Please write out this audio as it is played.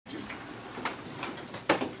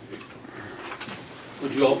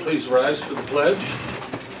Would you all please rise for the pledge?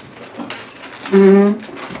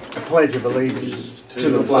 I pledge of allegiance to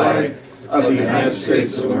the flag of the United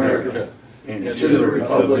States of America and to the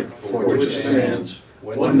republic for which it stands,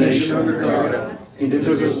 one nation under God,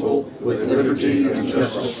 indivisible, with liberty and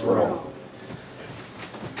justice for all.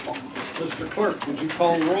 Mr. Clerk, would you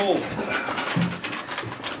call the roll?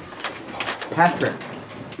 Patrick.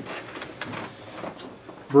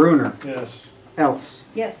 Bruner. Yes. Ellis.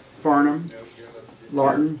 Yes. Farnham.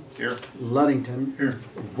 Lawton. Here. Ludington. Here.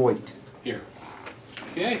 Voigt. Here.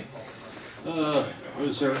 Okay.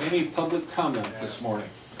 Was there any public comment this morning?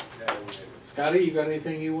 Scotty, you got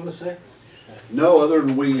anything you want to say? No, other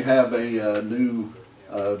than we have a new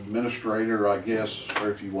administrator, I guess,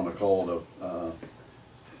 or if you want to call it a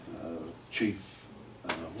chief,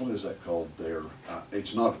 what is that called there?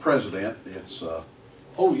 It's not president, it's...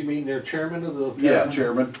 Oh, you mean their chairman of the... Yeah,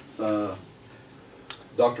 chairman.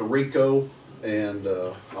 Dr. Rico, and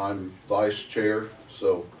I'm vice chair,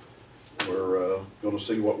 so we're going to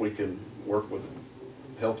see what we can work with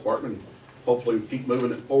the health department and hopefully keep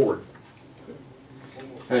moving it forward.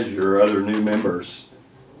 Has your other new members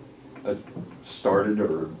started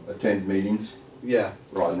or attended meetings? Yeah.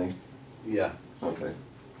 Rodney? Yeah. Okay.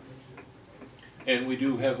 And we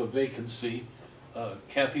do have a vacancy.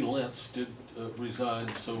 Kathy Lentz did resign,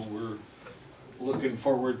 so we're looking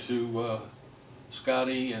forward to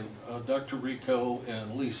Scotty and Dr. Rico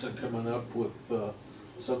and Lisa coming up with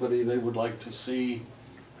somebody they would like to see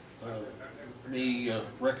me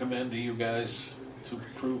recommend to you guys to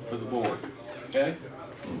approve for the board. Okay?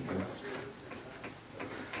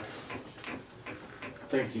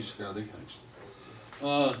 Thank you, Scotty.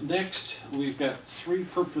 Next, we've got three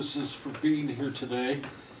purposes for being here today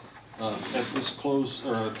at this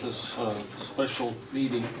special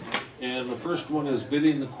meeting. And the first one is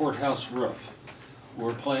bidding the courthouse roof.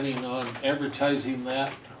 We're planning on advertising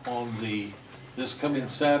that on this coming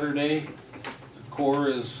Saturday. The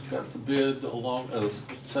Corps has got the bid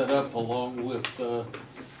set up along with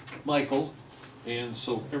Michael. And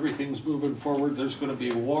so everything's moving forward. There's going to be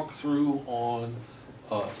a walkthrough on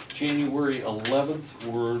January 11th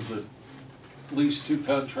where the at least two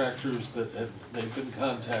contractors they've been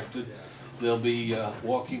contacted. They'll be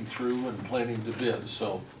walking through and planning to bid.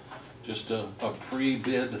 So just a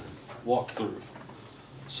pre-bid walkthrough.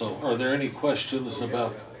 So are there any questions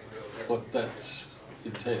about what that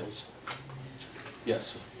entails?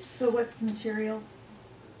 Yes. So what's the material?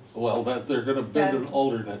 Well, they're going to bid an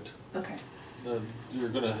alternate. Okay. You're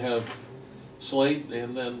going to have slate,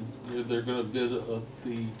 and then they're going to bid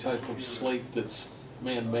the type of slate that's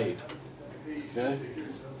man-made. Okay?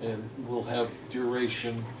 And we'll have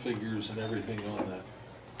duration figures and everything on that.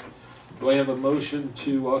 Do I have a motion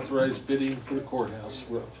to authorize bidding for the courthouse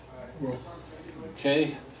roof? Well.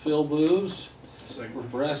 Okay, Phil moves.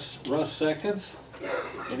 Russ seconds.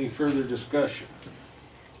 Any further discussion?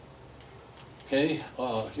 Okay,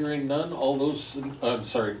 hearing none, all those, I'm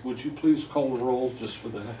sorry, would you please call the roll just for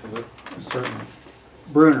the heck of it? Certainly.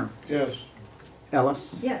 Bruner. Yes.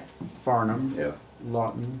 Ellis. Yes. Farnham. Yeah.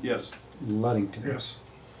 Lawton. Yes. Ludington. Yes.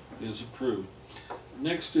 Is approved.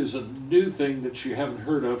 Next is a new thing that you haven't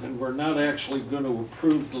heard of, and we're not actually going to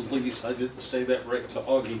approve the lease. I didn't say that right to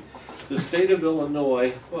Augie. The state of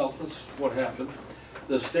Illinois, well, that's what happened.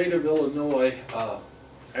 The state of Illinois,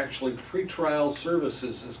 actually pretrial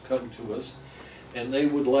services has come to us, and they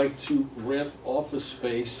would like to rent office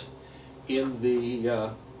space in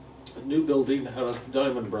the new building out of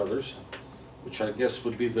Diamond Brothers, which I guess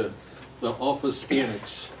would be the office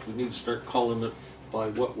annex. We need to start calling it by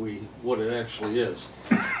what it actually is.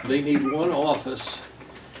 They need one office,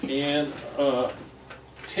 and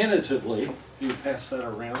tentatively, you pass that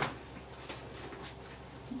around.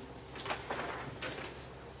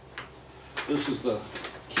 This is the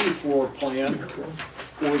key floor plan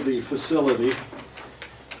for the facility,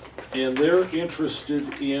 and they're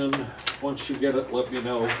interested in, once you get it, let me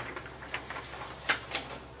know.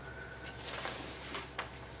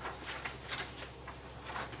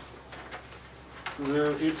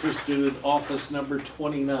 They're interested in office number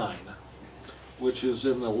 29, which is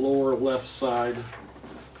in the lower left side.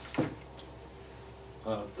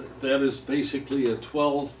 That is basically a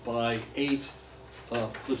 12 by 8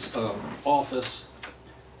 office,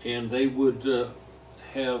 and they would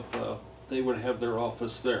have their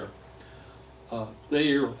office there.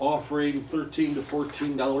 They are offering $13 to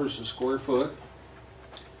 $14 a square foot,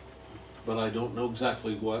 but I don't know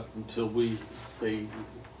exactly what until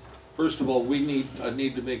first of all, I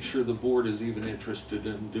need to make sure the board is even interested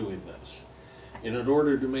in doing this. And in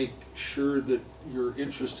order to make sure that you're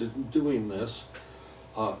interested in doing this,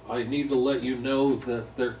 I need to let you know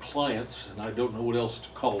that their clients, and I don't know what else to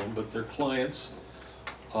call them, but their clients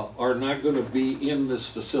are not going to be in this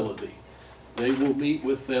facility. They will meet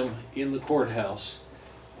with them in the courthouse.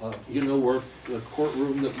 You know, where the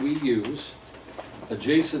courtroom that we use,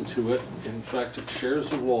 adjacent to it, in fact, it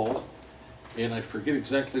shares a wall, and I forget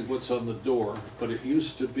exactly what's on the door, but it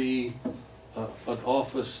used to be an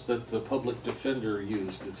office that the public defender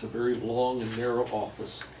used. It's a very long and narrow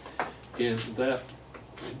office. And that,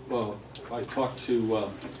 I talked to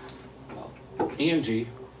Angie,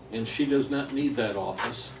 and she does not need that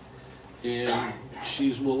office. And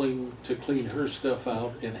she's willing to clean her stuff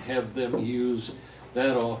out and have them use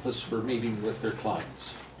that office for meeting with their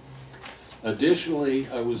clients. Additionally,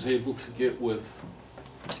 I was able to get with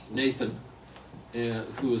Nathan,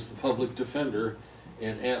 who is the public defender,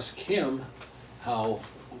 and ask him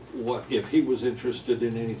if he was interested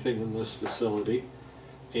in anything in this facility.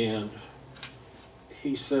 And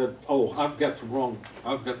he said, "Oh, I've got the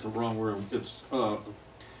wrong room.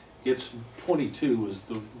 It's 22 is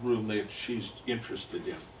the room that she's interested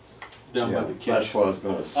in, down by the kitchen." That's what I was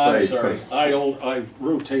gonna say. I'm sorry, I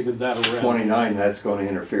rotated that around. 29, that's gonna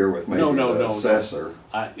interfere with maybe the assessor.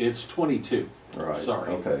 It's 22. Right,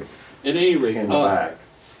 Sorry. okay. At any rate, In the back.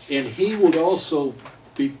 and he would also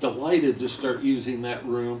be delighted to start using that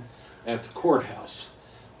room at the courthouse,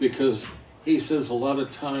 because he says a lot of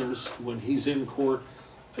times when he's in court,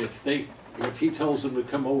 if he tells them to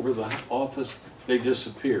come over the office, they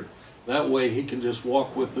disappear. That way he can just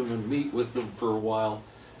walk with them and meet with them for a while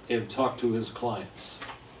and talk to his clients,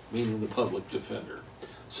 meaning the public defender.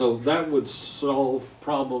 So that would solve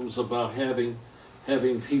problems about having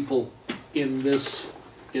people in this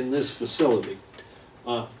facility.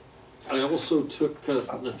 I also took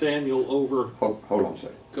Nathaniel over. Hold on a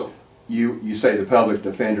second. Go. You say the public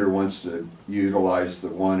defender wants to utilize the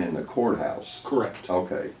one in the courthouse? Correct.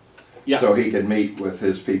 Okay. Yeah. So he could meet with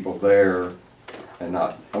his people there and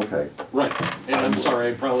not, okay. Right. And I'm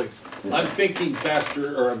sorry, I'm thinking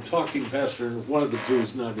faster, or I'm talking faster, and one of the two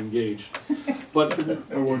is not engaged. But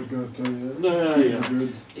I wasn't gonna tell you that. no, yeah.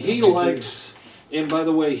 He likes, and by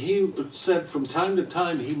the way, he said from time to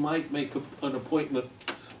time he might make an appointment,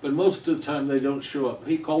 but most of the time they don't show up.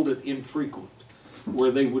 He called it infrequent,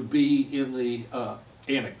 where they would be in the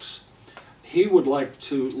annex. He would like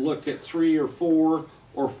to look at 3 or 4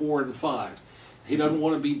 or 4 and 5. He doesn't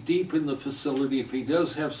want to be deep in the facility. If he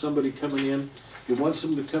does have somebody coming in, he wants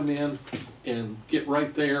them to come in and get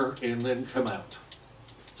right there and then come out.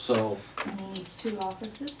 So, And he needs 2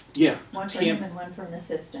 offices? yeah. One for him and one for an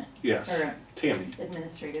assistant? Yes, Or Tammy.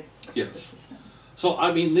 administrative Yes. assistant. So,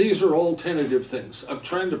 I mean, these are all tentative things. I'm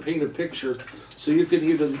trying to paint a picture so you can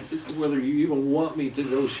even, whether you even want me to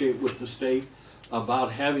negotiate with the state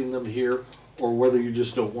about having them here, or whether you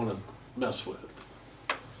just don't want to mess with it.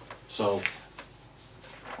 So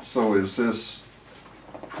is this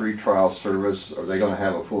pretrial service, are they gonna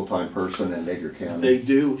have a full-time person in Edgar County? they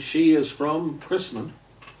do. She is from Chrisman.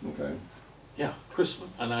 Okay. Yeah, Chrisman,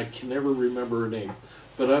 and I can never remember her name.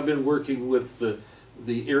 But I've been working with the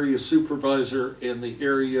area supervisor and the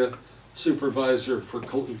area supervisor for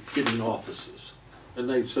getting offices. And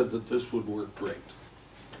they said that this would work great.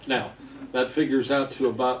 Now, that figures out to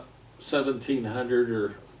about $1,700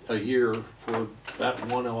 or a year for that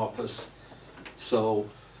one office. So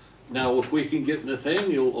now if we can get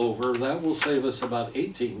Nathaniel over, that will save us about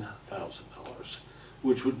 $18,000,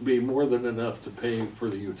 which would be more than enough to pay for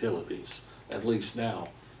the utilities, at least now,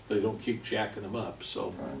 if they don't keep jacking them up.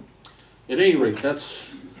 So at any rate,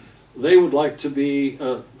 they would like to be,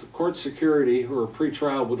 the court security or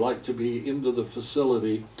pretrial would like to be into the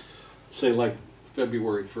facility, say like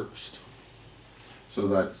February 1st. So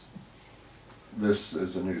this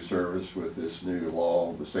is a new service with this new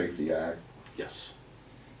law, the Safety Act? Yes.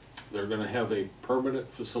 They're gonna have a permanent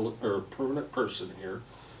permanent person here.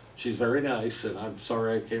 She's very nice, and I'm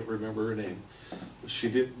sorry I can't remember her name. She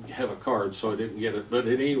didn't have a card, so I didn't get it, but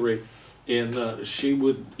at any rate, and she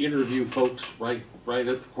would interview folks right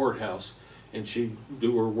at the courthouse, and she'd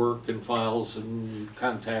do her work and files and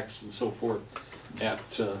contacts and so forth at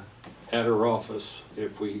her office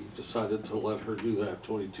if we decided to let her do that.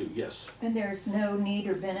 22, yes. And there's no need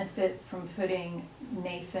or benefit from putting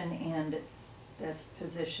Nathan and this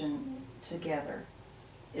position together?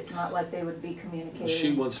 It's not like they would be communicating?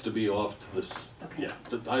 She wants to be off to this, Okay. yeah,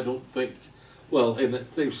 but I don't think, well, and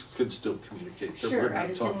they could still communicate. We're Sure, not I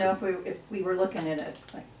just didn't talking- know if we were looking at it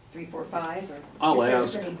like 3, 4, 5, or I'll if there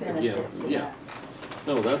was ask any again, benefit to yeah. that.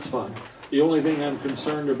 No, that's fine. The only thing I'm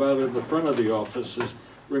concerned about in the front of the office is,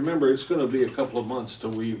 remember, it's gonna be a couple of months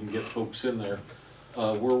till we even get folks in there.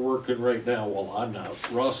 We're working right now, well, I'm not.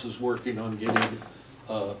 Ross is working on getting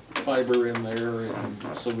fiber in there, and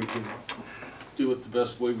so we can do it the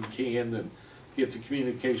best way we can and get the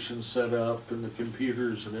communications set up and the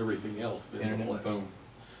computers and everything else. Internet and phone.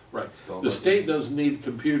 Right. It's all The about- state doesn't need a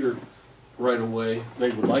computer right away. They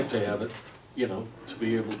would like to have it, you know, to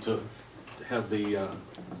be able to have the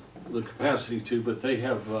capacity to, but they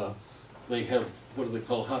have, what do they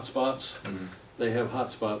call, hotspots? Mhm. They have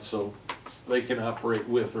hotspots, so they can operate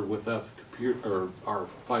with or without the computer, or our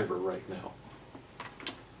fiber right now.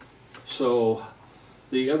 So,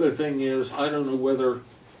 the other thing is, I don't know whether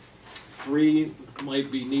 3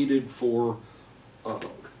 might be needed for,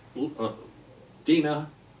 Dina.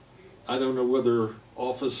 I don't know whether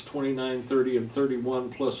office 29, 30, and 31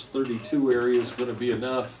 plus 32 area is gonna be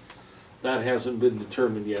enough. That hasn't been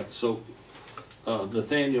determined yet, so,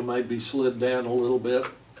 Nathaniel might be slid down a little bit.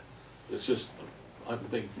 It's just, I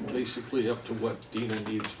think, basically up to what Dina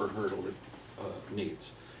needs for her to,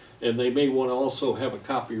 needs. And they may wanna also have a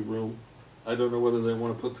copy room. I don't know whether they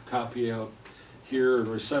wanna put the copy out here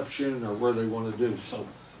in reception or where they wanna do, so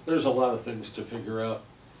there's a lot of things to figure out.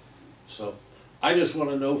 So, I just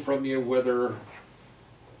wanna know from you whether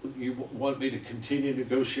you want me to continue to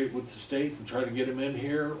negotiate with the state and try to get him in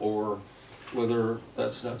here, or whether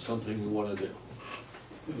that's not something you wanna do.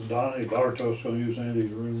 Is Donnie Bartos gonna use any of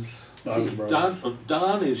these rooms? Dr. Brown?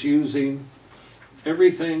 Don is using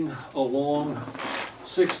everything along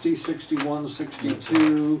 60, 61,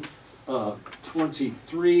 62,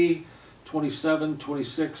 23, 27,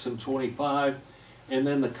 26, and 25. And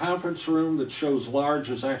then the conference room that shows large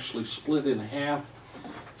is actually split in half.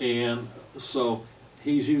 And so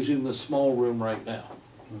he's using the small room right now,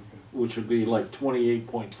 which would be like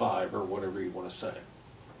 28.5 or whatever you want to say.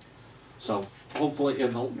 So hopefully,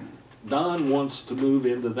 and Don wants to move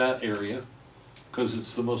into that area because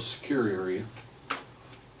it's the most secure area.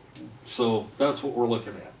 So that's what we're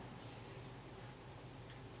looking at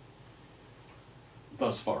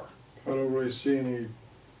thus far. I don't really see any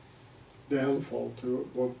downfall to it,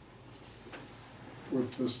 what,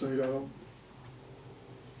 with the state out.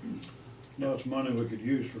 No, it's money we could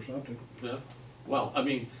use for something. Yeah. Well, I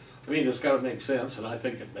mean, it's got to make sense, and I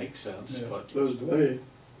think it makes sense. Yeah. But Does they,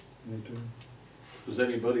 Me too. is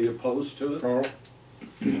anybody opposed to it? Carl?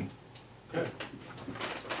 Okay.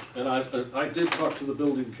 And I did talk to the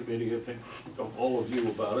building committee, I think, of all of you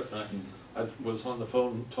about it, and I was on the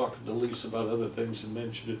phone talking to Lisa about other things and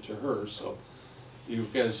mentioned it to her, so you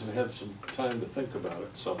guys have had some time to think about it,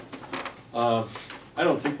 so. I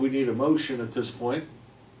don't think we need a motion at this point,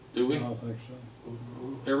 do we? I don't think so.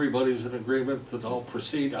 Everybody's in agreement that I'll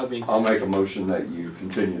proceed, I mean, I'll make a motion that you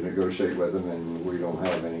continue to negotiate with them and we don't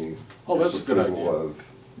have any Oh, that's a good disapproval idea. of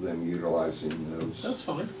them utilizing those. that's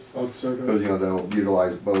fine. I'll second Because, it. you know, they'll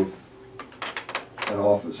utilize both an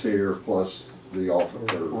office here plus the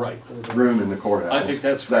office, or Right. room in the courthouse. I think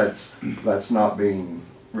that's great. That's not being,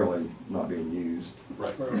 really not being used.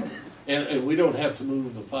 Right. Right. And we don't have to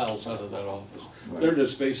move the files out of that office. Right. They're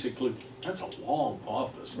just basically, that's a long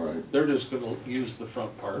office. Right. They're just gonna use the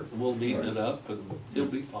front part, and we'll neaten Right. it up, and it'll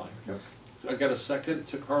be fine. Yep. I got a second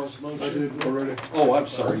to Carl's I motion? did already. Oh, I'm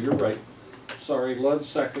sorry, you're right. Sorry, Lud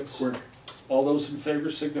seconds. Quick. All those in favor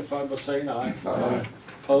signify by saying aye. Aye.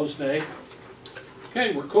 Opposed, nay.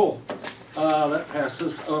 Okay, we're cool. That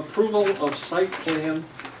passes. Approval of site plan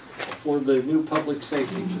for the new public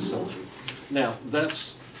safety facility. Now,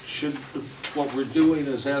 what we're doing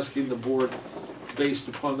is asking the board, based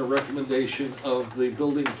upon the recommendation of the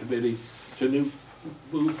building committee, to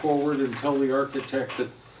move forward and tell the architect that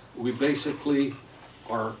we basically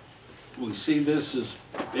we see this as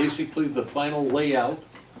basically the final layout,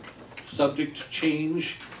 subject to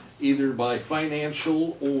change either by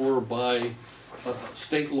financial or by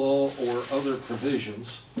state law or other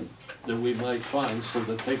provisions that we might find, so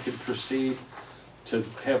that they can proceed to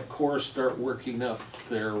have Core start working up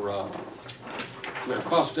their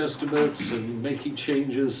cost estimates and making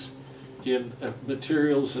changes in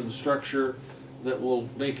materials and structure that will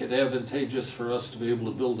make it advantageous for us to be able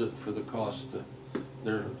to build it for the cost that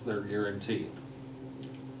they're guaranteed.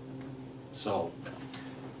 So,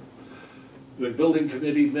 the building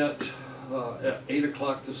committee met at 8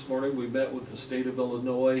 o'clock this morning. We met with the state of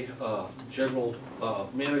Illinois general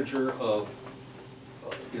manager of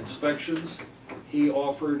inspections. He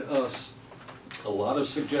offered us a lot of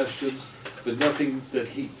suggestions, but nothing that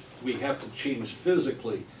we have to change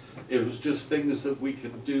physically. It was just things that we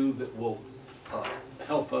can do that will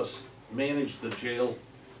help us manage the jail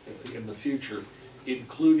in the future,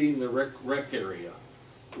 including the rec area.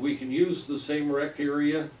 We can use the same rec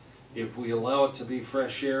area if we allow it to be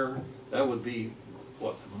fresh air. That would be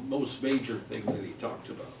the most major thing that he talked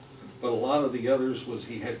about. but a lot of the others was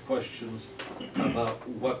he had questions about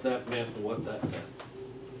what that meant and what that meant.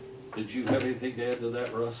 Did you have anything to add to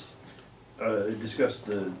that, Russ? Discussed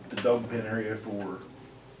the dog pen area for,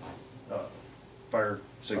 fire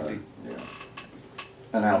safety. Yeah.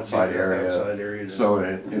 An outside area. Outside area. So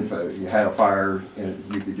that if you had a fire,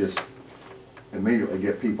 you could just immediately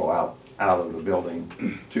get people out of the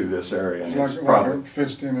building to this area. And It's it's like probably a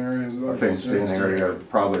fenced-in area. is a like fenced-in area,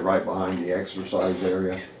 probably right behind the exercise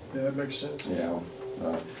area. Yeah, that makes sense. Yeah.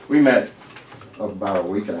 We met about a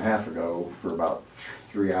week and a half ago for about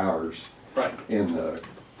 3 hours Right.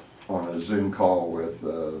 on a Zoom call with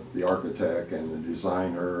the architect and the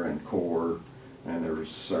designer and core, and there was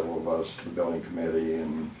several of us, the building committee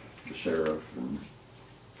and the sheriff.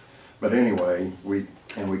 But anyway, we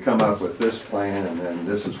come up with this plan, and then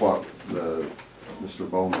this is what Mr.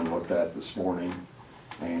 Bowman looked at this morning,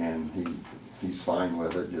 and he's fine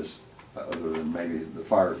with it, just other than maybe the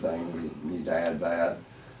fire thing, we need to add that.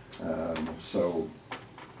 So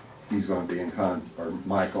he's gonna be or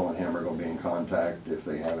Michael and him are gonna be in contact if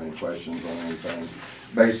they have any questions on anything.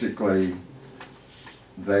 Basically,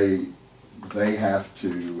 they have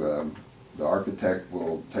to, the architect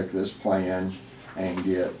will take this plan and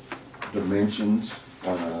get dimensions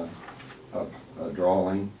on a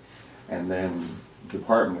drawing, and then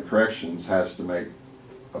Department of Corrections has to make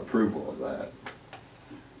approval of that.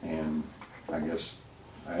 And I guess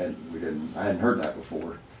I hadn't heard that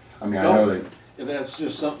before. I mean, I know they. And that's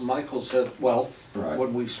just something Michael said, well, Right.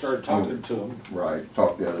 when we started talking to him. Right,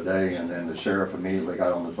 talked the other day, and then the sheriff immediately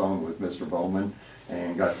got on the phone with Mr. Bowman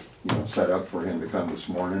and got, set up for him to come this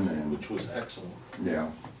morning, and, Which was excellent. yeah.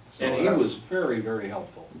 So And he that was very, very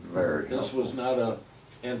helpful. very This helpful. was not a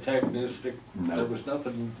antagonistic, No. there was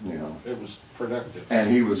nothing, Yeah. it was productive. And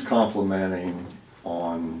he was complimenting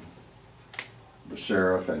on the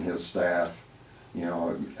sheriff and his staff.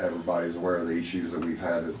 Everybody's aware of the issues that we've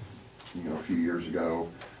had, a few years ago.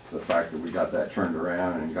 The fact that we got that turned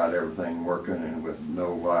around and got everything working and with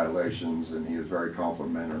no violations, and he was very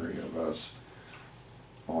complimentary of us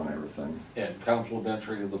on everything. And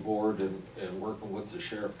complimentary of the board and working with the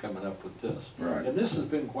sheriff coming up with this. Right. And this has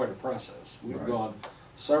been quite a process. We've Right. gone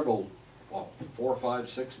several, 4, 5,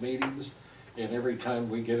 6 meetings, and every time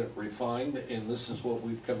we get it refined, and this is what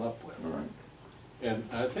we've come up with. Right. And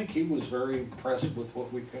I think he was very impressed with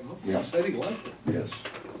what we came up with. Yeah. He said he liked it. Yes.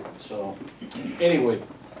 So, anyway,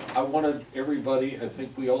 I wanted everybody, I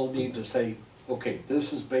think we all need to say, okay,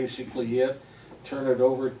 this is basically it. Turn it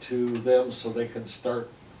over to them so they can start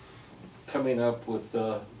coming up with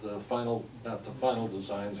the final, not the final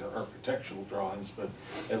designs or architectural drawings, but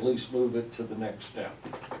at least move it to the next step.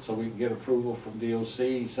 So we can get approval from DOC.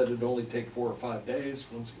 He said it'd only take 4 or 5 days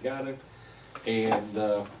once he got it, and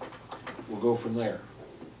we'll go from there.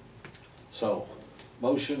 So,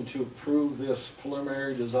 motion to approve this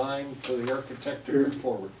preliminary design for the architect to move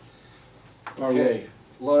forward. Okay,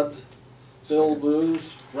 Ludd, Phil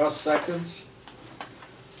moves, Russ seconds.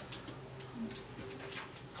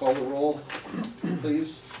 Call the roll,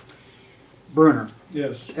 please. Brunner,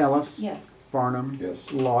 Yes. Ellis, Yes. Farnham, Yes.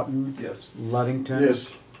 Lawton, Yes. Luddington. Yes.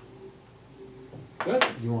 Good.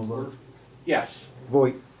 You want to vote? Yes.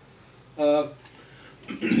 Voight. There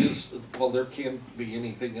can't be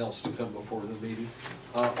anything else to come before the meeting.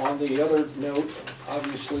 On the other note,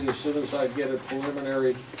 obviously, as soon as I get a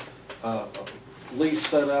preliminary lease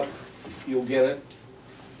set up, you'll get it.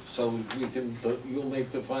 So we can, you'll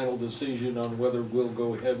make the final decision on whether we'll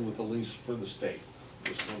go ahead with the lease for the state.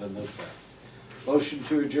 Just want to note that. Motion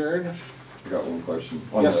to adjourn? I got one question.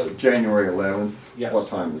 On Yes. the January 11th, Yes. what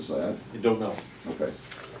time is that? You don't know. Okay.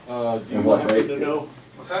 Do you And what happen date? to know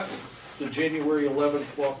What's that? the January 11th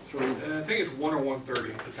walkthrough? I think it's 1 or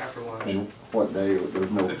 1:30. It's after lunch. And what day?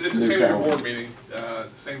 There's no It's the new same as your calendar. board meeting. The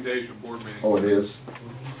same day as your board meeting. Oh, it is?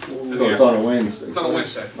 So, So it's on a Wednesday? It's on a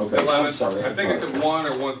Wednesday. Okay. 11th. I'm sorry, I think it's at 1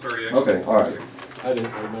 or 1:30. Okay, all right. I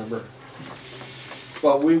didn't remember.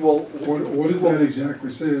 But we will. What does that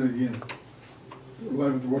exactly say it again?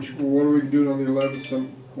 11th, what are we doing on the 11th?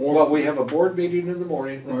 Some walk? Well, we have a board meeting in the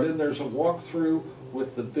morning, and Right. then there's a walkthrough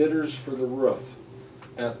with the bidders for the roof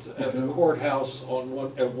at the Okay. courthouse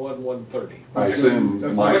at 1:30. I assume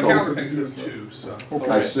That's My Michael, calendar thinks it's 2, so. I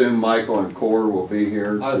Okay. assume Michael and Core will be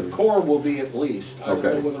here to, Core will be at least. I don't know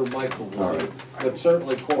Okay. whether Michael will All be, right. but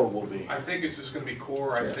certainly Core will be. I think it's just gonna be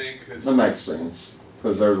core, I Yeah. think, 'cause- that makes sense,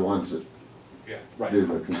 because they're the ones that yeah. Right. do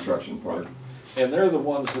the construction part. And they're the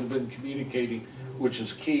ones that have been communicating, which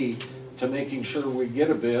is key to making sure we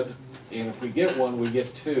get a bid, and if we get one, we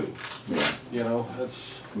get 2. Yeah.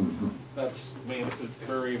 That's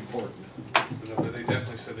very important. But they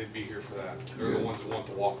definitely said they'd be here for that. They're the ones that want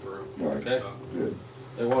the walkthrough. Right. Okay. So, Good.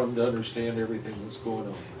 They want them to understand everything that's going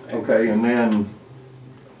on. Okay, and then,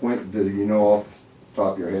 when, do you know off the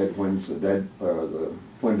top of your head, when's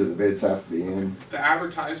when do the bids have to be in? The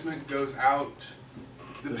advertisement goes out,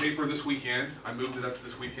 the paper this weekend. I moved it up to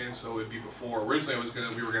this weekend, so it'd be before. Originally,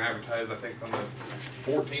 we were gonna advertise, I think, on the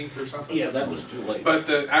 14th or something. Yeah, that was too late. But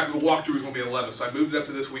the walkthrough was gonna be 11th, so I moved it up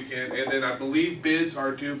to this weekend, and then I believe bids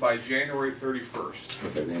are due by January 31st.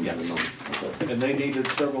 Okay, the end of the month, okay. And they needed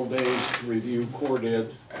several days to review, Core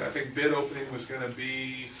did. And I think bid opening was gonna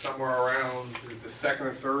be somewhere around the 2nd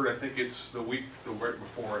or 3rd. I think it's the week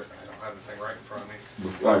before. I don't have the thing right in front of me.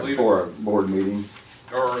 I believe Before a board meeting?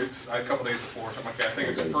 Or it's a couple days before, something like that. I think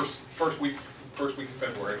it's Okay. first week of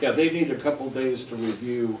February. Yeah, they need a couple days to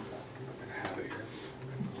review. I have it here.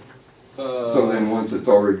 So then, once it's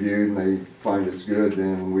all reviewed and they find it's good,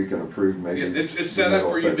 then we can approve maybe? Yeah, it's set up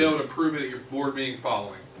for you to be able to approve it at your board meeting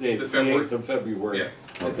following. The The February. 8th of February. Yeah.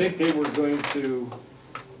 I think they were going to,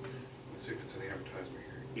 Let's see if it's in the advertisement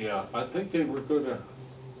here. yeah, I think they were gonna,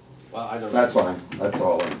 well, I don't know. That's fine, that's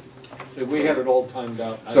all. We had it all timed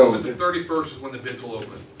out. I So- just The did- 31st is when the bids will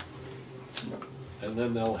open. And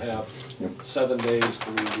then they'll have Yep. 7 days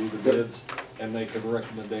to review the bids and make a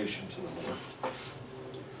recommendation to the board.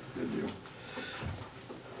 Good deal.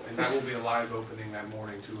 And that will be a live opening that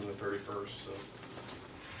morning too on the 31st, so.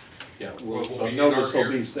 Yeah, We'll be a in notice our will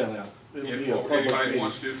be here. sent out. It'll Yeah, be a well, public anybody that meeting.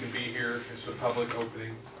 wants to can be here. It's a public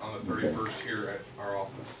opening on the 31st here at our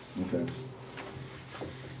office. Okay.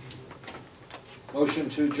 Motion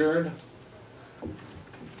to adjourn.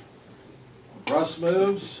 Russ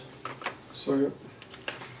moves, Second.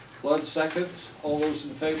 Blood seconds. All those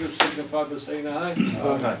in favor signify by saying aye.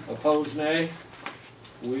 Aye. Opposed, nay.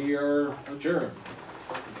 We are adjourned.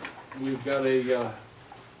 We've got a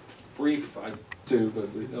brief, I do,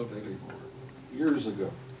 but we don't anymore, years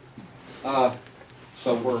ago.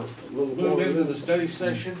 So we're moving into the study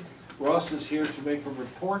session. Ross is here to make a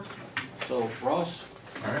report. So Ross,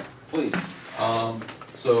 All right. please.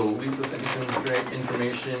 So Lisa sent me some great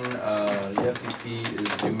information. The FCC is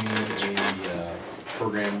doing a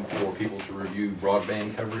program for people to review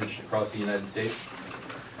broadband coverage across the United States.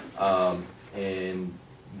 And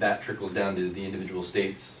that trickles down to the individual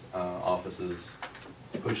states' offices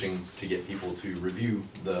pushing to get people to review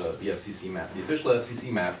the FCC map. The official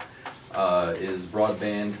FCC map is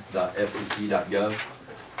broadband.fcc.gov.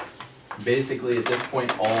 Basically, at this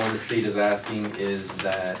point, all the state is asking is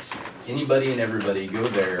that anybody and everybody go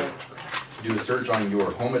there, do a search on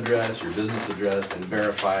your home address, your business address, and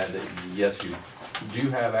verify that yes, you do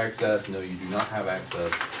have access, no, you do not have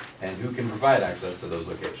access, and who can provide access to those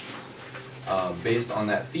locations. Based on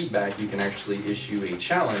that feedback, you can actually issue a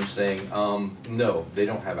challenge saying, no, they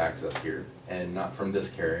don't have access here, and not from this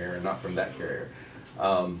carrier, and not from that carrier.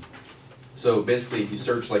 So basically, if you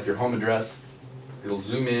search like your home address, it'll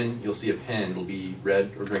zoom in, you'll see a pin, it'll be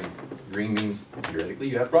red or green. Green means theoretically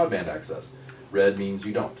you have broadband access. Red means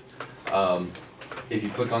you don't. If you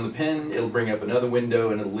click on the pin, it'll bring up another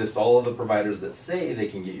window and it'll list all of the providers that say they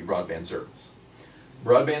can get you broadband service.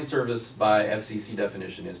 Broadband service by FCC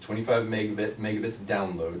definition is 25 megabits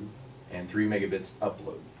download and 3 megabits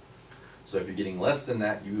upload. So if you're getting less than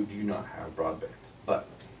that, you do not have broadband, but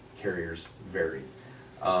carriers vary.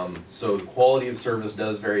 So the quality of service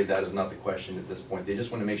does vary. That is not the question at this point. They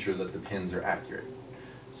just want to make sure that the pins are accurate.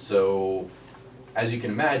 So as you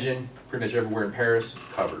can imagine, pretty much everywhere in Paris,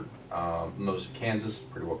 covered. Most of Kansas,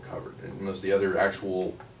 pretty well covered. And most of the other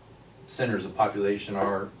actual centers of population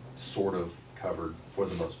are sort of covered for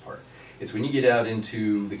the most part. It's when you get out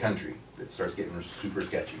into the country that it starts getting super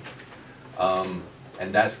sketchy.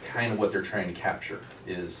 And that's kind of what they're trying to capture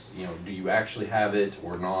is, you know, do you actually have it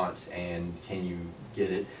or not, and can you get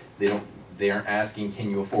it? They aren't asking, can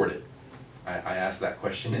you afford it? I asked that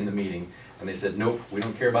question in the meeting, and they said, nope, we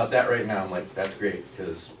don't care about that right now. I'm like, that's great,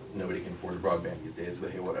 because nobody can afford broadband these days, but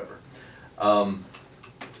hey, whatever.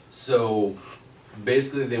 So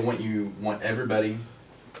basically they want everybody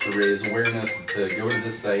to raise awareness, to go to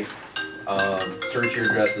this site, search your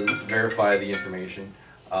addresses, verify the information.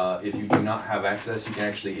 If you do not have access, you can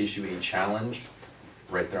actually issue a challenge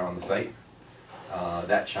right there on the site.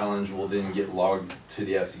 That challenge will then get logged to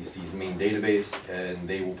the FCC's main database, and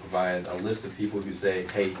they will provide a list of people who say,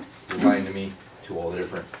 hey, you're lying to me, to all the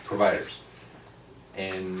different providers.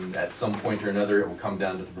 And at some point or another, it will come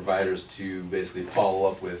down to the providers to basically follow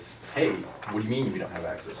up with, hey, what do you mean we don't have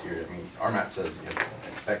access here? I mean, our map says you have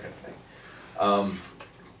that kind of thing.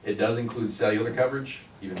 It does include cellular coverage,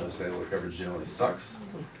 even though cellular coverage generally sucks.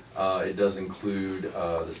 It does include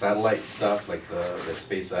the satellite stuff like the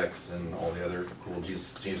SpaceX and all the other cool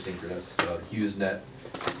geosynchronous, HughesNet,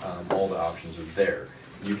 all the options are there.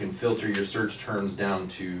 You can filter your search terms down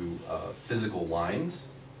to physical lines,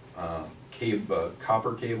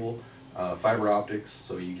 copper cable, fiber optics,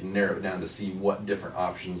 so you can narrow it down to see what different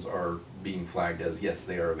options are being flagged as yes,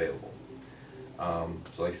 they are available.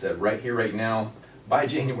 So like I said, right here, right now, by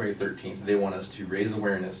January 13th, they want us to raise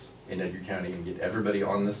awareness in Edgar County and get everybody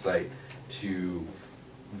on this site to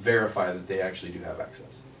verify that they actually do have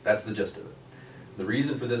access. That's the gist of it. The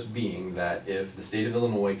reason for this being that if the state of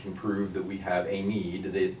Illinois can prove that we have a need,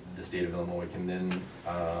 the state of Illinois can then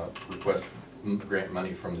request grant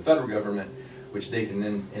money from the federal government, which they can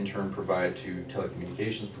then in turn provide to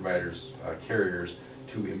telecommunications providers, carriers,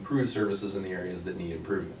 to improve services in the areas that need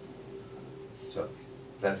improvement. So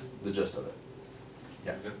that's the gist of it.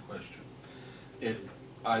 Yeah. Good question.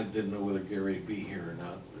 I didn't know whether Gary would be here or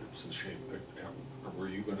not, but it's a shame, but were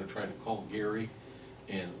you gonna try to call Gary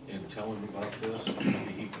and tell him about this?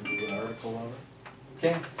 Maybe he can do an article on it?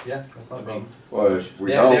 Okay, yeah, that's not a problem. Well, if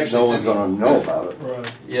we Yeah, they don't, actually no sent one's me- gonna know about it.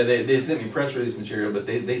 Right. Yeah, they sent me press release material, but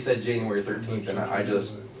they said January 13th, and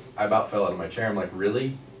I about fell out of my chair. I'm like,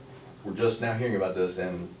 really? We're just now hearing about this,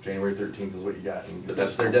 and January 13th is what you got. But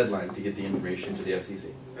that's their deadline to get the information to the FCC.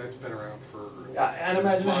 That's been around for I'd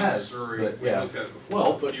imagine it months, has, or but we yeah. looked at it before,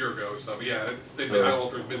 Well, but- a year ago, so, yeah, I don't So- know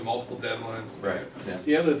if there's been multiple deadlines. Right, yeah.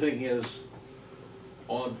 The other thing is,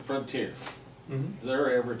 on Frontier, Mm-hmm.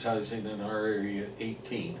 they're advertising in our area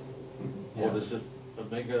 18. What is it, a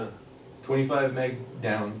mega? 25 meg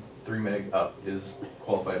down, 3 meg up is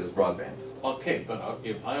qualified as broadband. Okay, but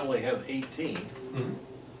if I only have 18,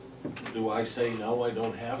 do I say, no, I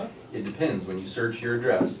don't have it? It depends. When you search your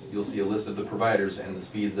address, you'll see a list of the providers and the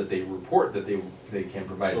speeds that they report that they can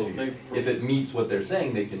provide So to if you. they- If it meets what they're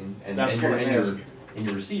saying, they can, and That's and what you're, I'm and you're, asking. and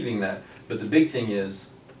you're receiving that. But the big thing is,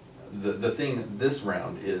 the thing this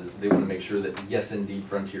round is they want to make sure that yes, indeed,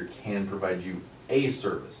 Frontier can provide you a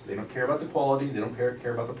service. They don't care about the quality. They don't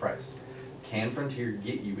care about the price. Can Frontier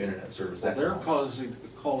get you internet service? Well, at they're home?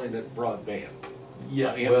 calling it broadband.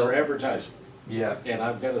 Yeah, In well, their advertisement. yeah. And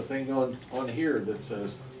I've got a thing on here that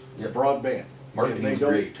says Yep. broadband. Marketing's And they don't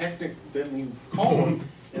great. technically call them,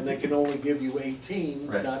 and they can only give you 18,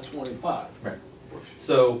 Right. not 25. Right.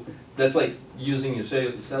 So that's like using your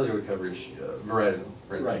cellular coverage, Verizon,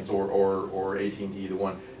 for instance, or AT&T, either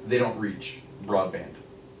one. They don't reach broadband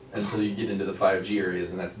until you get into the 5G areas,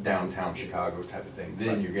 and that's downtown Chicago type of thing. Then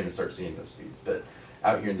Right. you're going to start seeing those speeds. But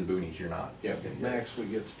out here in the boonies, you're not. Yeah, gonna get max we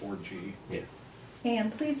get 4G. it. Yeah.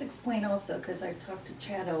 And please explain also, because I talked to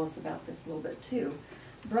Chad Ellis about this a little bit too.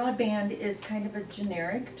 Broadband is kind of a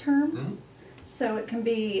generic term, Mhm. so it can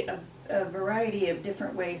be a variety of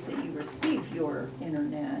different ways that you receive your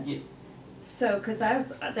internet. Yeah. So, because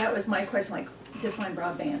that was my question, like, define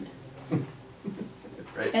broadband.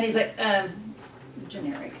 Right. And he's like,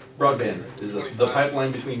 generic. Broadband is the 25.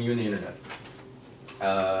 pipeline between you and the internet.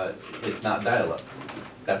 It's not dial-up.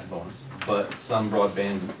 That's a bonus. But some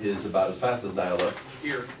broadband is about as fast as dial-up.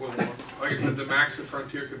 Here, one more. Like I said, the max that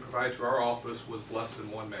Frontier could provide to our office was less than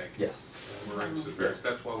 1 meg. Yes. And we're in Severs.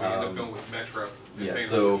 That's why we ended up going with Metro. and Yeah, paying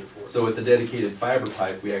so, extra for it. so with the dedicated fiber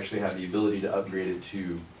pipe, we actually have the ability to upgrade it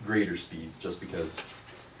to greater speeds just because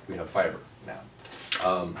we have fiber now.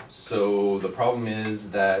 So the problem is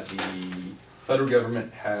that the federal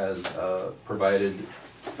government has provided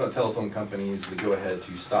telephone companies the go-ahead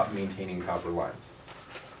to stop maintaining copper lines.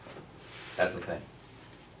 That's the thing.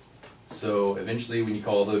 So eventually when you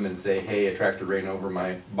call them and say, hey, a tractor ran over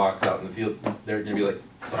my box out in the field, they're gonna be like,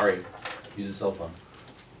 sorry, use a cell phone.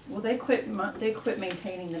 Well, they quit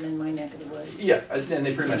maintaining them in my neck of the woods. Yeah, and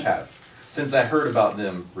they pretty much have. Since I heard about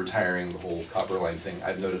them retiring the whole copper line thing,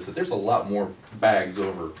 I've noticed that there's a lot more bags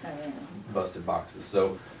over I don't know. busted boxes.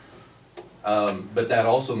 So, but that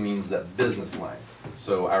also means that business lines.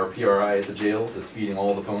 So our PRI at the jail that's feeding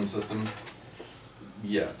all the phone systems,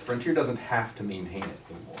 yeah, Frontier doesn't have to maintain it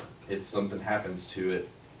anymore. If something happens to it,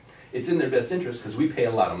 it's in their best interest because we pay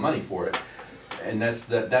a lot of money for it. And that's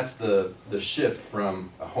the shift from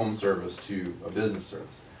a home service to a business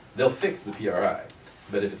service. They'll fix the PRI,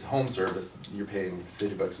 but if it's a home service, you're paying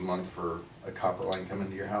 $50 a month for a copper line coming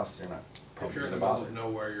to your house. You're not If probably you're in gonna the middle bother. of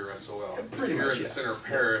nowhere, you're SOL. If Pretty you're much, in the yeah. center of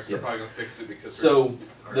Paris, they're Yes. probably gonna fix it because So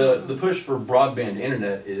there's. the push for broadband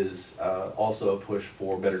internet is also a push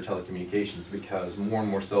for better telecommunications because more and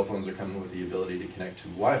more cell phones are coming with the ability to connect to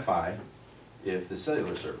Wi-Fi if the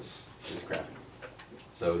cellular service is crappy.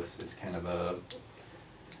 So it's kind of a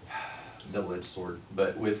double-edged sword.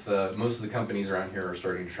 But with most of the companies around here are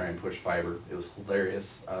starting to try and push fiber. It was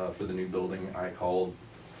hilarious for the new building. I called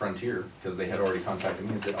Frontier because they had already contacted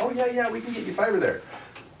me and said, oh yeah, we can get you fiber there.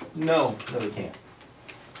 No, they can't.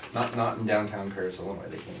 Not in downtown Paris, Illinois.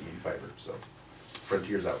 They can't get you fiber. So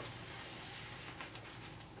Frontier's out.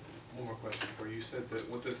 one more question for you. You said that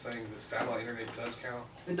with this thing, the satellite internet does count?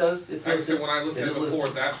 It does, it's Like I listed. said, when I looked It at it is listed.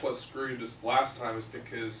 before, that's what screwed us last time, is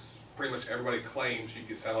because pretty much everybody claims you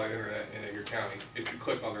get satellite internet in your county if you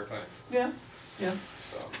click on their thing, Yeah, yeah.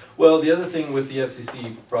 so. Well, the other thing with the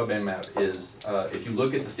FCC broadband map is, if you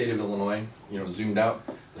look at the state of Illinois, zoomed out,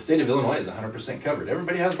 the state of Illinois is 100% covered.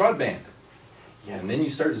 Everybody has broadband. Yeah, and then you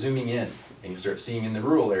start zooming in, and you start seeing in the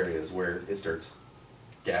rural areas where it starts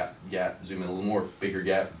gap, zoom in a little more, bigger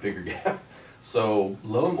gap, bigger gap. So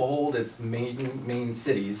lo and behold, it's main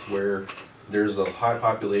cities where there's a high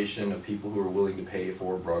population of people who are willing to pay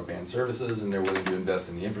for broadband services, and they're willing to invest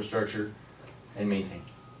in the infrastructure and maintain.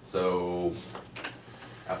 So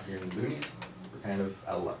out here in the boonies, we're kind of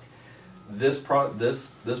out of luck. This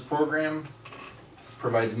program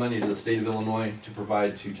provides money to the state of Illinois to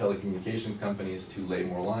provide to telecommunications companies to lay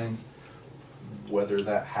more lines. Whether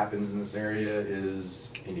that happens in this area is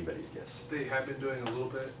anybody's guess. They have been doing a little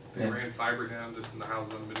bit. They Yeah. ran fiber down just in the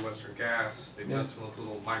houses on Midwestern Gas. They've Yeah. done some of those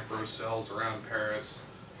little micro cells around Paris.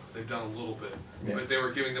 They've done a little bit. Yeah. But they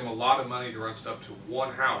were giving them a lot of money to run stuff to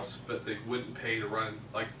one house, but they wouldn't pay to run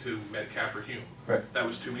like to Metcalf or Hume. Right. That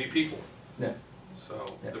was too many people. Yeah. So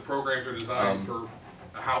Yeah. the programs are designed for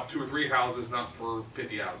a house, 2 or 3 houses, not for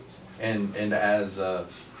 50 houses. And as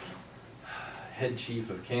head chief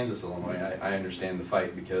of Kansas, Illinois, I understand the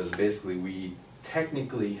fight, because basically we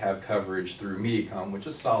technically have coverage through Mediacom, which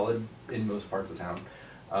is solid in most parts of town.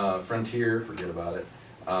 Frontier, forget about it.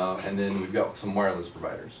 And then we've got some wireless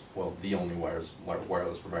providers. Well, the only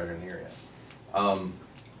wireless provider in the area.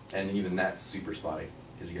 And even that's super spotty,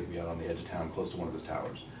 because you get to be out on the edge of town, close to one of those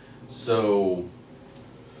towers. So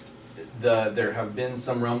there have been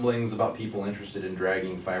some rumblings about people interested in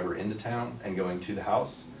dragging fiber into town and going to the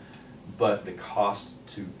house, but the cost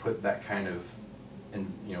to put that kind of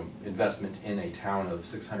investment in a town of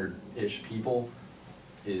 600-ish people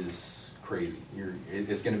is crazy.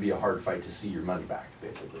 It's going to be a hard fight to see your money back,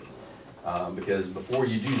 basically. Because before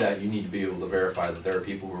you do that, you need to be able to verify that there are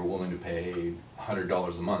people who are willing to pay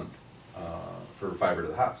 $100 a month for fiber to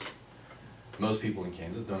the house. Most people in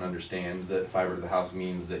Kansas don't understand that fiber to the house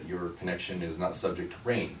means that your connection is not subject to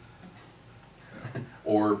rain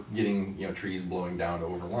or getting trees blowing down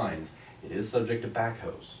over lines. It is subject to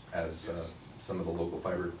backhoes, as some of the local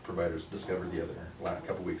fiber providers discovered a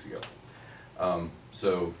couple weeks ago.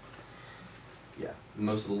 So yeah,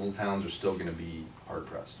 most of the little towns are still going to be hard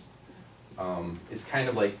pressed. It's kind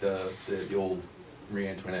of like the old Marie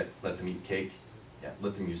Antoinette, let them eat cake. Yeah,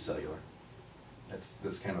 let them use cellular.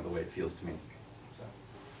 That's kind of the way it feels to me. So.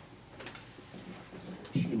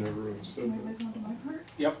 She never understood Can we that. move on to my part?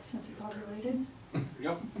 Yep. Since it's all related?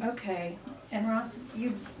 Yep. Okay, and Ross,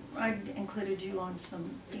 I included you on some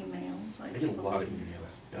emails. I get a lot of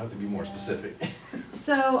emails. You have to be more specific.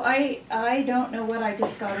 So I don't know what I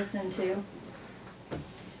just got us into,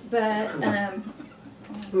 but, I'll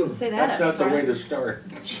just say that That's up not the way front. to start.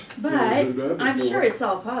 But Never heard that I'm before. sure it's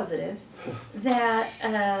all positive,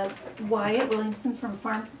 that Wyatt Williamson from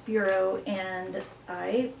Farm Bureau and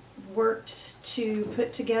I worked to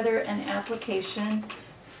put together an application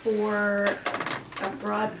for a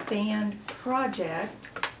broadband project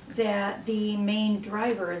that the main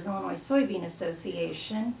driver is Illinois Soybean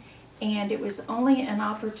Association, and it was only an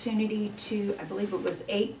opportunity to, I believe it was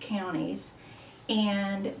 8 counties.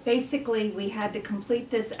 And basically, we had to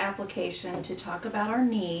complete this application to talk about our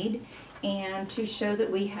need and to show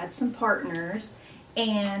that we had some partners.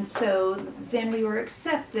 And so then we were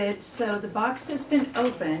accepted, so the box has been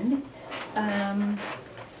opened.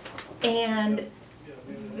 And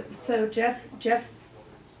so Jeff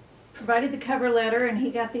provided the cover letter, and he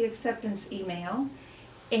got the acceptance email.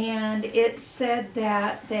 And it said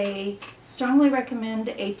that they strongly recommend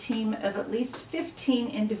a team of at least 15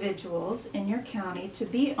 individuals in your county to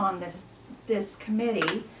be on this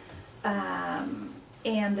committee.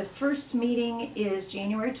 And the first meeting is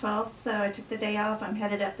January 12th, so I took the day off. I'm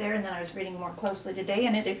headed up there, and then I was reading more closely today,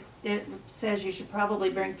 and it says you should probably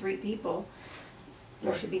bring 3 people.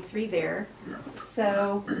 There should be 3 there.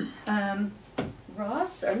 So,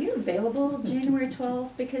 Ross, are you available January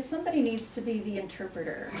 12th? Because somebody needs to be the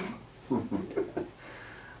interpreter.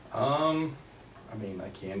 I mean, I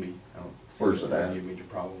can be. I don't see Where's it at? any major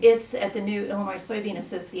problem. It's at the new Illinois Soybean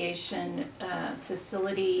Association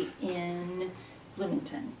facility in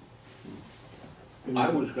Bloomington. I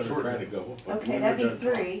was gonna Sure. try to go. but Okay, we that'd were be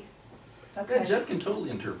done 3. Yeah, Okay. Jeff can totally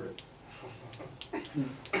interpret.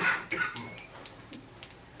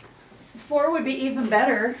 4 would be even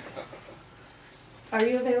better. Are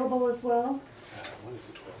you available as well? What is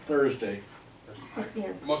it, Thursday.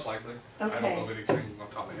 Yes. Most likely. I don't Okay. know of anything off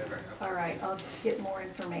the top of my head right now. All right, I'll get more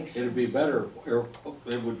information. It'd be better, or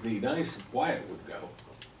it would be nice if Wyatt would go.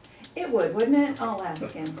 It would, wouldn't it? I'll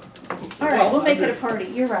ask him. All right, we'll make it a party,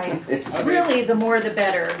 you're right. Really, the more the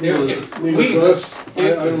better. Need a bus, I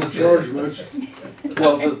don't charge much.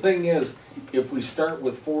 Well, the thing is, if we start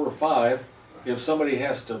with 4 or 5, if somebody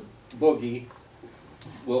has to boogie,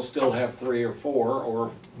 we'll still have 3 or 4,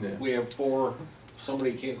 or Yeah. if we have 4, if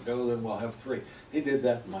somebody can't go, then we'll have 3. He did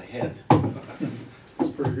that in my head. It's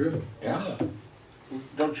pretty good. Yeah.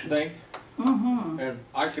 Don't you think? Mm-hmm. And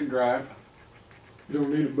I can drive. You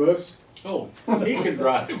don't need a bus, Oh, he can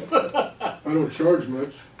drive. I don't charge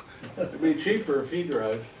much. It'd be cheaper if he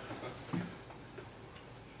drives.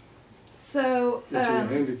 So, Get you a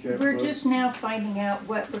handicap we're bus. just now finding out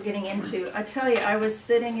what we're getting into. I tell you, I was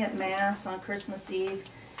sitting at Mass on Christmas Eve,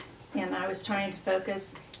 and I was trying to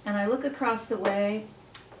focus, and I look across the way,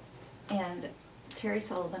 and Terry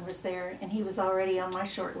Sullivan was there, and he was already on my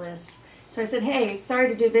short list. So I said, hey, sorry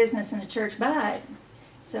to do business in the church, but,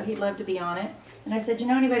 so he'd love to be on it. And I said, you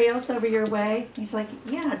know anybody else over your way? He's like,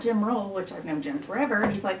 yeah, Jim Roll, which I've known Jim forever.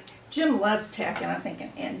 And he's like, Jim loves tech, and I'm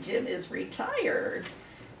thinking, and Jim is retired.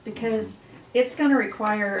 Because it's gonna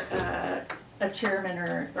require a chairman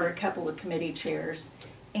or a couple of committee chairs.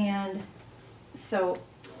 And so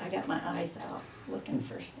I got my eyes out looking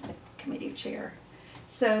for a committee chair.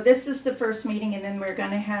 So this is the first meeting, and then we're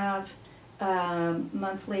gonna have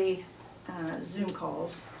monthly Zoom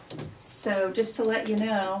calls. So just to let you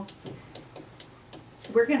know,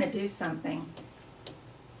 we're gonna do something.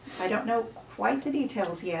 I don't know quite the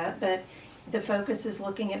details yet, but the focus is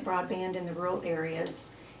looking at broadband in the rural areas.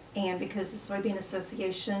 And because the Soybean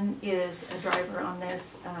Association is a driver on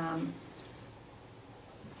this,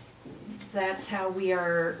 that's how we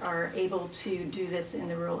are able to do this in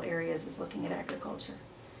the rural areas, is looking at agriculture.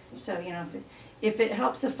 So, you know, if it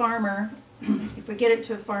helps a farmer, if we get it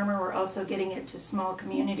to a farmer, we're also getting it to small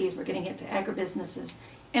communities, we're getting it to agribusinesses,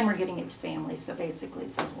 and we're getting it to families. So basically,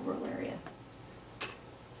 it's a whole rural area.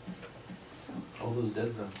 So, All those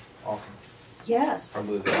dead zones, awesome. yes.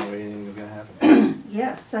 Probably the only way anything is gonna happen.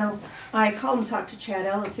 Yes, so I called and talked to Chad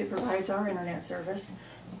Ellis, who provides our internet service,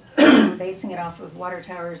 basing it off of Water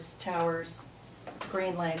Towers,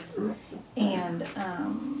 Green Lakes, and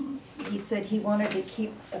he said he wanted to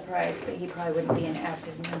keep the price, but he probably wouldn't be an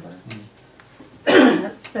active member.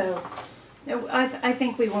 So I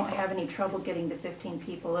think we won't have any trouble getting to 15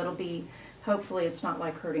 people. It'll be, hopefully it's not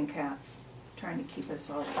like herding cats, trying to keep us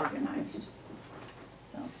all organized.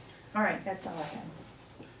 So, all right, that's all I have.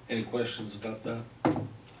 Any questions about that?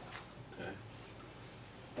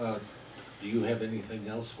 Okay. Do you have anything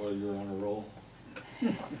else while you're on a roll?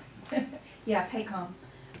 Yeah, Paycom.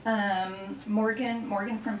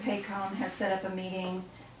 Morgan from Paycom has set up a meeting,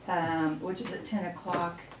 which is at 10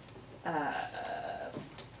 o'clock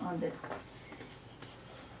on the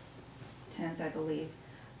 10th, I believe.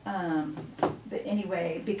 But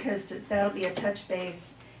anyway, because that'll be a touch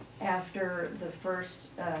base after the first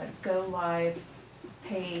go live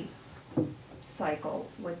pay cycle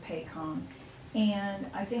with Paycom. And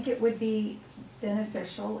I think it would be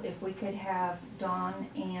beneficial if we could have Dawn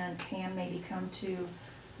and Pam maybe come to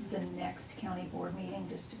the next county board meeting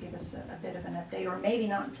just to give us a bit of an update, or maybe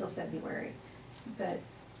not until February, but,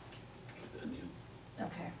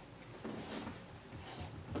 okay.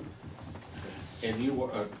 And you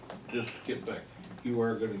are, just get back, you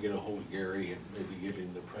are gonna get a hold of Gary and maybe give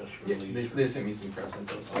him the press Yeah, release? they sent me some press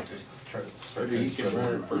info, so I'll just try to start Maybe you to can spread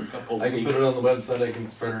run it. it for a couple of I can weeks. put it on the website, I can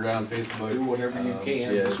spread it around Facebook. Do whatever you can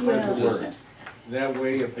yeah, to it's spread the just- word. That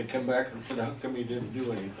way, if they come back and say, how come you didn't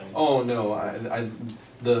do anything? Oh, no,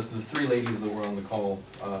 the three ladies that were on the call,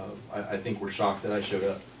 I think were shocked that I showed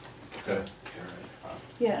up. So,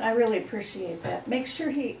 Yeah, I really appreciate that. Make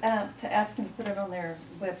sure to ask him to put it on their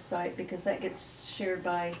website, because that gets shared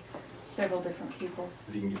by several different people.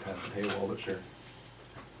 if you can get past the paywall, but sure.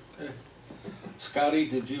 Okay. Scotty,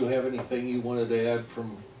 did you have anything you wanted to add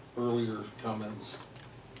from earlier comments?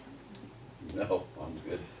 No, I'm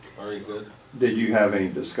good. Are you good? Did you have any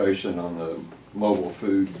discussion on the mobile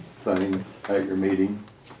food thing at your meeting?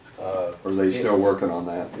 Are they still working on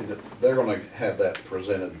that? They're gonna have that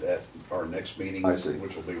presented at our next meeting, I see.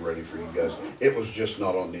 which will be ready for you guys. It was just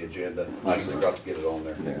not on the agenda. I She see. forgot to get it on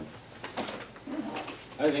there. Yeah.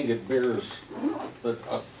 I think it bears, but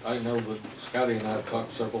I know that Scotty and I have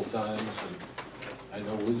talked several times, and I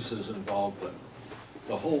know Lisa's involved, but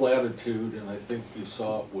the whole attitude, and I think you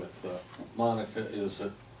saw it with Monica, is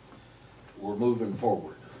that we're moving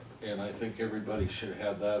forward. And I think everybody should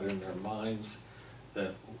have that in their minds,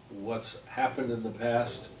 that what's happened in the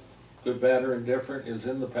past, good, bad, or indifferent, is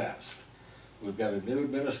in the past. we've got a new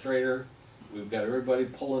administrator, we've got everybody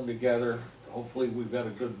pulling together, hopefully we've got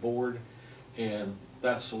a good board, and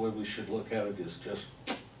that's the way we should look at it, is just,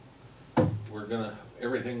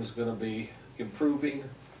 everything's gonna be improving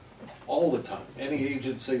all the time. Any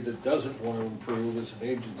agency that doesn't want to improve is an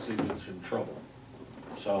agency that's in trouble.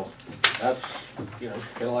 So that's, kind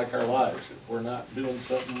of like our lives. If we're not doing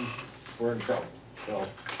something, we're in trouble. So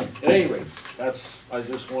at any rate, I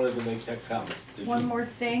just wanted to make that comment. One more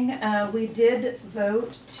thing, we did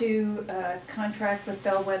vote to contract with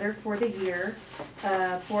Bellwether for the year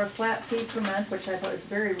for a flat fee per month, which I thought was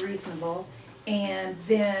very reasonable. And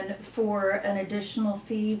then for an additional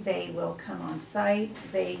fee, they will come on site.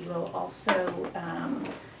 They will also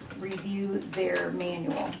review their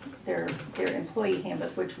manual, their employee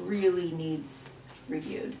handbook, which really needs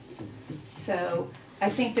reviewed. So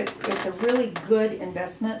I think that it's a really good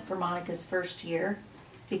investment for Monica's first year,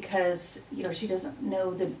 because she doesn't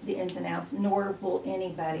know the ins and outs, nor will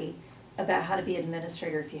anybody, about how to be an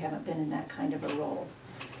administrator if you haven't been in that kind of a role.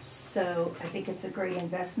 So I think it's a great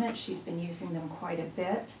investment. She's been using them quite a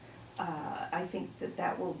bit. I think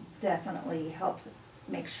that will definitely help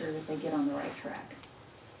make sure that they get on the right track.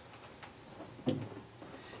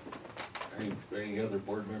 Any other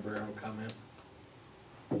board member have a comment?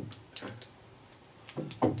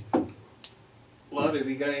 Lud, have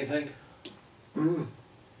you got anything?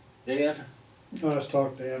 Dan? I just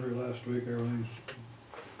talked to Andrew last week, everything's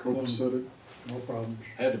Copacetic. no problems.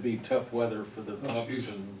 Had to be tough weather for the pups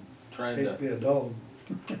and trying Hate to be to, a dog.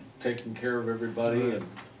 taking care of everybody, and,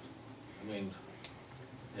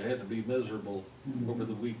 it had to be miserable over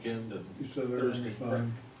the weekend and He said Thursday. everything's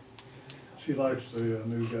fine. She likes the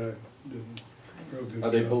new guy, did a real good job. Are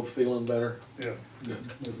they both feeling better? Yeah,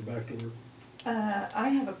 Good. moving back to work. I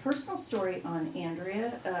have a personal story on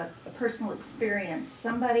Andrea, a personal experience.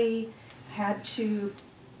 Somebody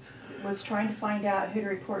was trying to find out who to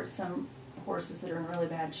report some horses that are in really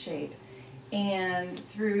bad shape. And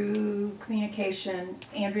through communication,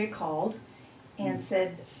 Andrea called and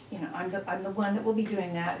said, I'm the one that will be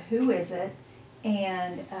doing that. Who is it?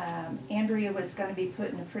 And Andrea was going to be put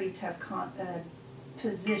in a pretty tough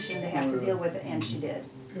position to have to deal with it, and she did.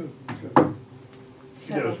 Good, good.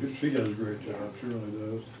 So, She does a great job, she really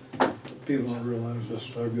does. People don't realize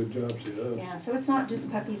just how good job she does. yeah, so it's not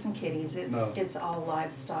just puppies and kitties, No. it's all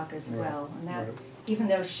livestock as Right, well. And that, right. even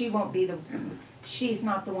though she's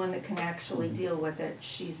not the one that can actually deal with it,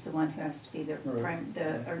 she's the one who has to be the Right.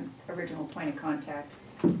 the original point of contact,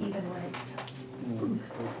 even when it's tough.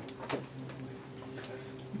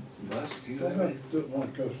 Russ, do you I have any? got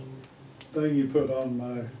one thing you put on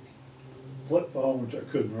my flip phone, which I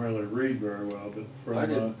couldn't really read very well, but from, I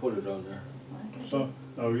didn't put it on there.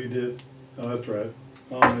 oh, you did? Oh, that's right.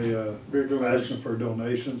 On the, Big donation. asking for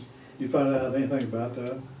donations. You found out anything about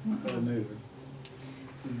that? Neither. Neither.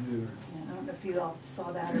 Yeah, I don't know if you all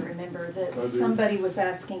saw that or remember I that do. somebody was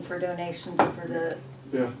asking for donations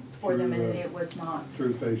Yeah. for them, and Through, it was not,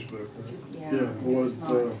 Through Facebook, right? yeah, Yeah, it was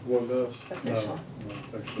not was us. official. No,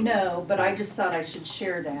 thanks for- No, but I just thought I should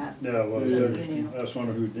share that. Yeah, well, So yeah, you knew. I was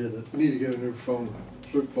wondering who did it. We need to get a new phone.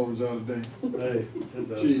 Flip phone's out of date. Hey, it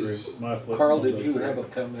does Jesus. great. My flip Carl, phone did does you great. have a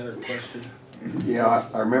comment or question? Yeah,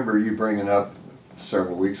 I remember you bringing up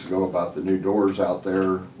several weeks ago about the new doors out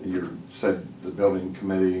there. You said the building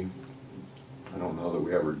committee, I don't know that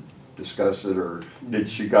we ever discussed it, or did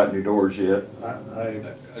she got new doors yet? I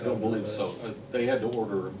don't believe so. They had to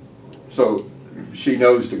order them. So she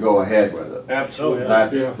knows to go ahead with it. Absolutely.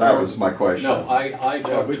 Yeah. That was my question. No, I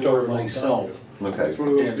talked we to told her her a long time myself. ago. Okay, It's one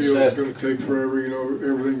of those And deals said- that's gonna take forever,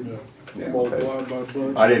 everything yeah, okay. multiplied by a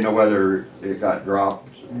bunch. I didn't know whether it got dropped,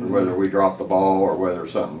 or whether we dropped the ball, or whether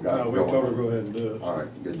something got No, going. we told her to go ahead and do it. All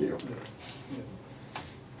right, good deal.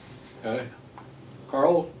 Okay.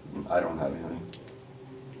 Carl, I don't have anything.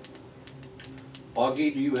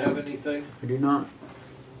 Augie, do you have anything? I do not.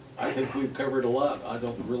 I think we've covered a lot. I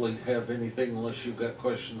don't really have anything unless you've got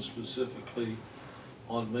questions specifically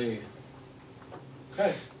on me.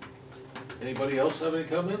 Okay. Anybody else have any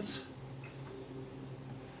comments?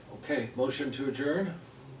 Okay, motion to adjourn.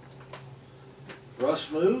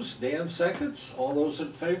 Russ moves, Dan seconds. All those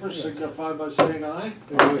in favor signify by saying aye.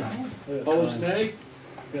 Yeah, Opposed, nay?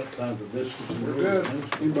 Got time for biscuits and We're rolls. good.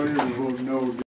 That's Anybody ever vote no